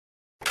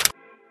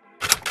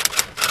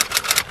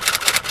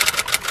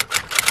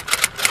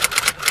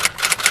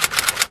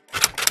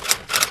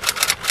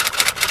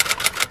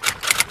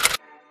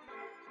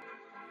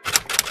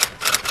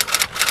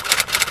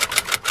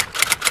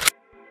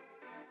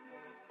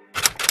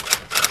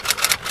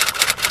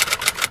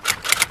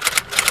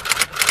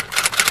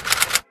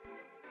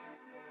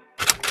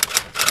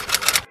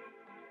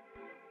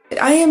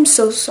I am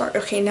so sorry.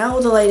 Okay,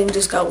 now the lighting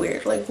just got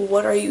weird. Like,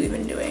 what are you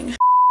even doing?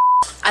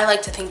 I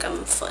like to think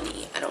I'm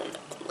funny. I don't know,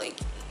 like.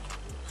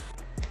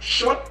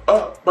 Shut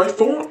up. My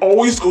phone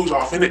always goes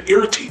off and it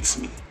irritates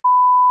me.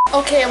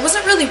 Okay, I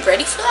wasn't really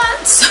ready for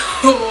that, so,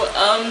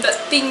 that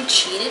thing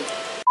cheated.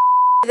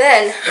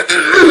 Then,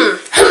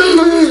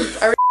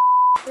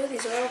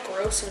 these are all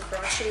gross and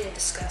crotchety and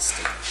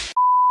disgusting.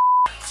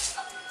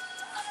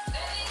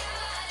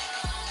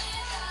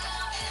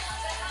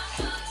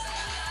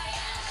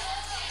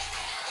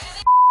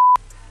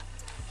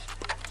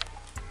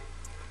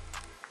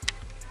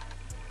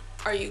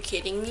 Are you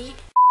kidding me?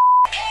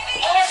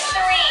 And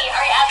 3,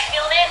 are you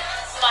feeling it?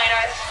 Mine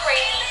are 3.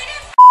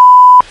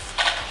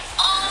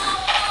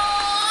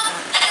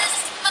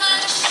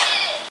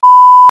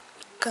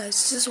 Guys,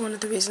 this is one of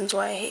the reasons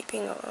why I hate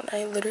being alone.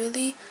 I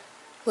literally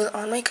was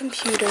on my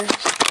computer,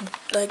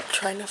 like,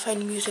 trying to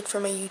find music for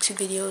my YouTube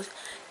videos,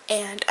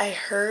 and I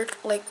heard,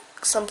 like,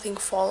 something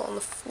fall on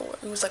the floor.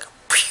 It was like a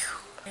pew.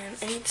 And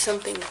I need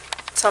something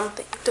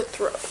to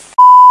throw.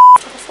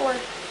 Before,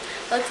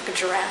 I look like a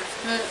giraffe.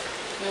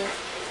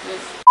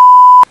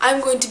 I'm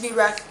going to be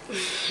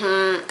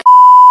oh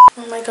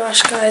my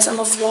gosh, guys, I'm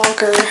a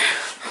vlogger.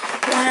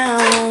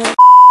 Wow.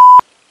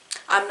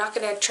 I'm not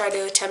gonna try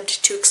to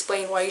attempt to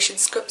explain why you should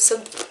script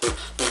some.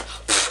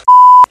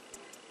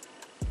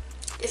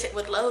 If it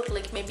would load,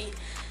 like maybe.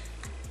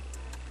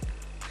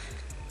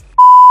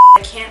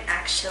 I can't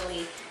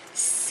actually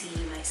see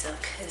myself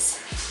because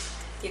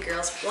your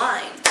girl's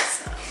blind,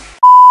 so.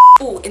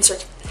 Ooh,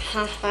 insert.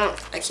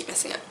 I keep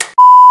messing up.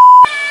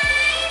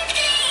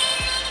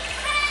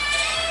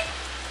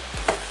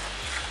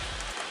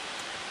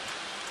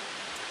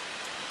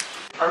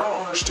 I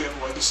don't understand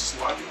why this is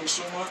lagging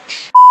so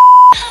much.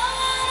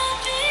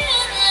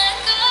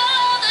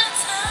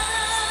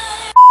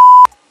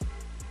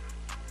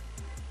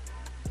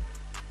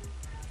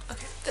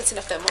 Okay, that's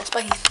enough demos.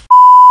 Bye.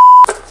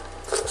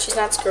 She's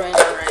not screwing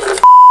on right.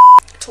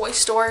 Toy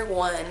Story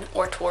 1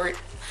 or Toy.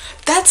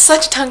 That's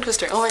such a tongue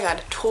twister. Oh my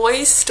god.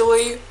 Toy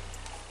Story.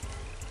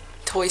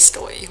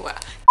 Wow.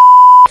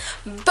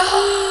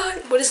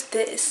 But what is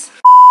this?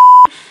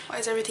 Why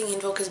is everything in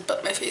focus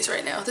but my face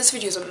right now? This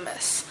video is a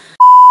mess.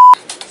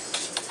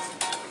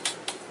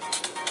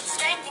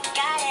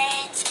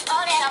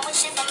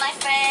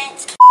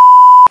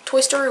 Toy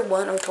Story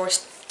 1 or Toy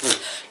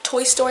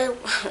Story.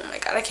 Oh my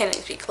god, I can't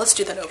even speak. Let's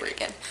do that over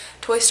again.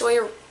 Toy Story.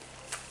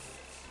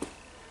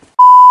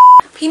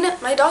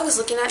 Peanut, my dog is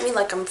looking at me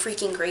like I'm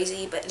freaking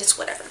crazy, but it's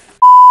whatever.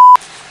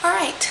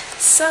 Alright,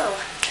 so.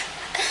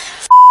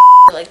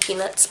 I like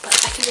peanuts, but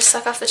I can just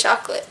suck off the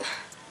chocolate.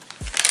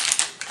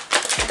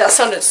 That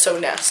sounded so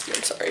nasty,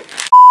 I'm sorry.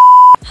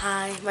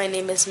 Hi, my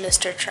name is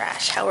Mr.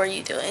 Trash. How are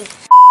you doing?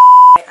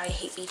 I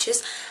hate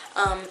beaches.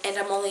 And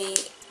I'm only,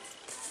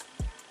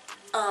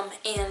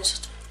 and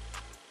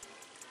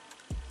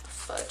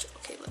fudge.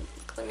 Okay,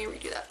 let me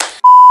redo that.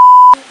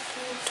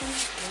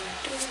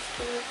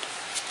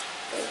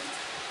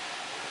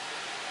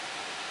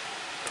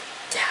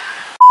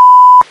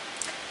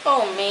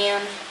 Oh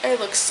man, I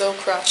look so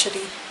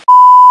crotchety.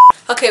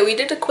 Okay, we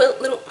did a quick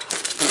little.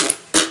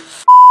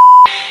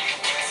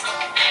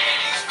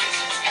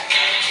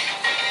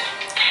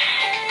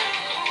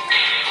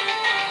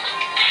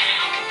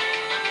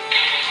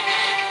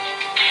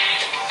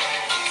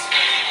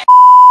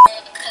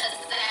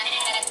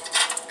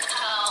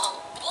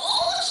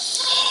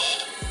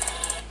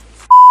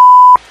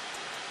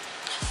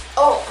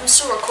 Oh, I'm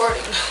still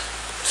recording.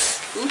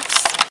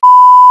 Oops.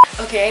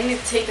 Okay, I need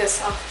to take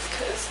this off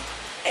because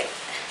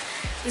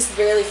this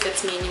barely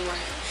fits me anymore.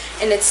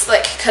 And it's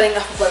like cutting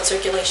off blood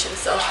circulation,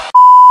 so.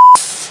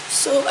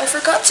 So I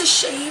forgot to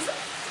shave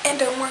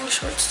and I'm wearing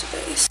shorts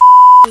today.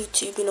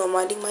 YouTube, you know,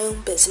 minding my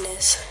own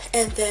business.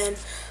 And then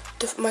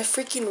my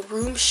freaking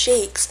room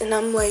shakes and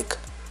I'm like,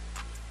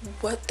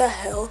 what the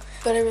hell?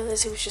 But I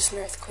realized it was just an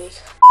earthquake.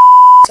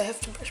 So I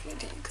have to brush my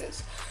teeth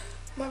because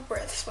my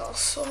breath smells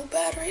so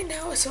bad right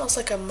now. It smells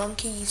like a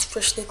monkey's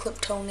freshly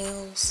clipped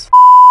toenails.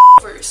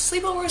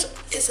 Sleepovers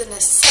is a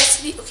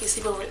necessity. Okay,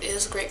 sleepover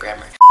is great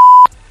grammar.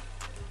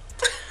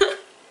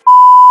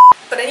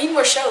 But I need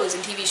more shows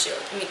and TV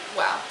shows. I mean,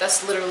 wow,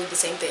 that's literally the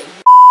same thing.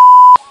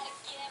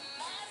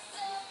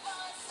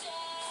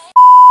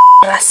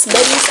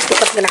 Raspberries. I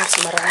think I'm gonna have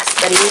some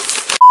raspberries.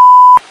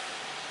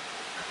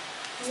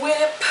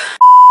 Whip.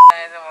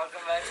 Guys, and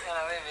welcome back to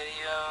another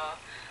video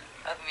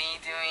of me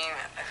doing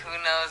who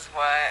knows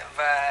what,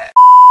 but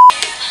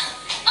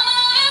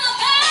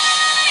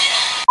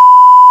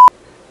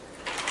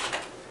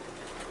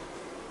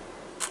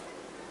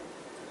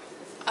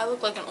I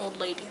look like an old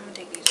lady. I'm gonna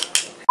take these off.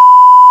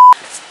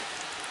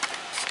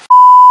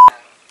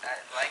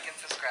 like and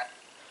subscribe.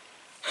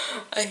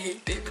 I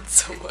hate David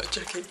so much.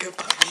 Okay,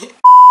 goodbye.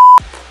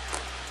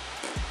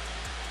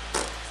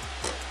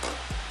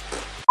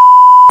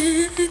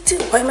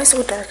 Why am I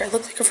so dark? I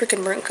look like a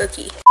freaking burnt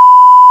cookie.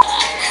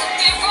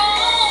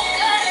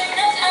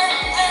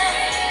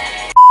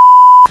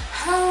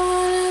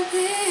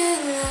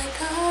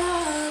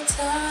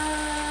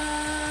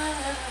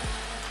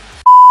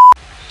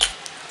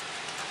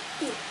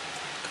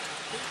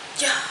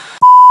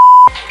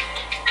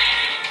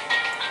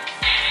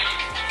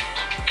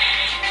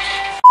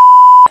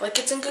 Like,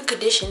 it's in good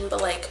condition,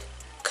 but like,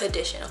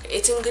 condition. Okay,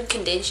 it's in good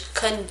condition.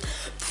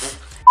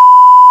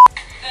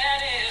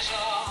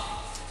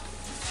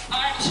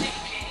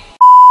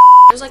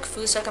 There's like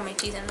food stuck on my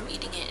teeth and I'm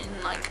eating it,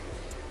 and like,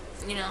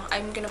 you know,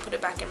 I'm gonna put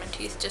it back in my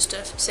teeth just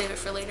to save it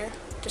for later,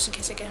 just in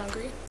case I get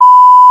hungry.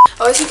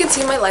 Oh, as you can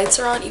see, my lights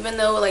are on even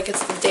though like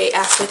it's the day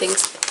after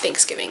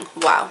Thanksgiving.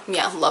 Wow,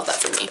 yeah, love that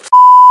for me.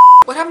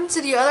 What happened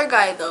to the other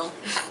guy though?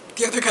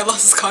 The other guy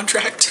lost his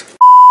contract.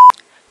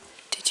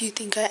 Did you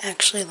think I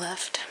actually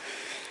left?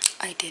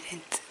 I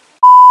didn't.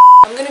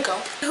 I'm gonna go.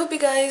 I hope you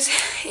guys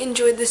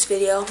enjoyed this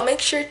video. Make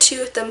sure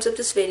to thumbs up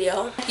this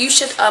video. You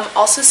should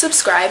also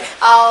subscribe.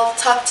 I'll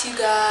talk to you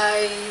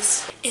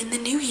guys in the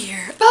new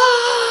year.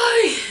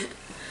 Bye!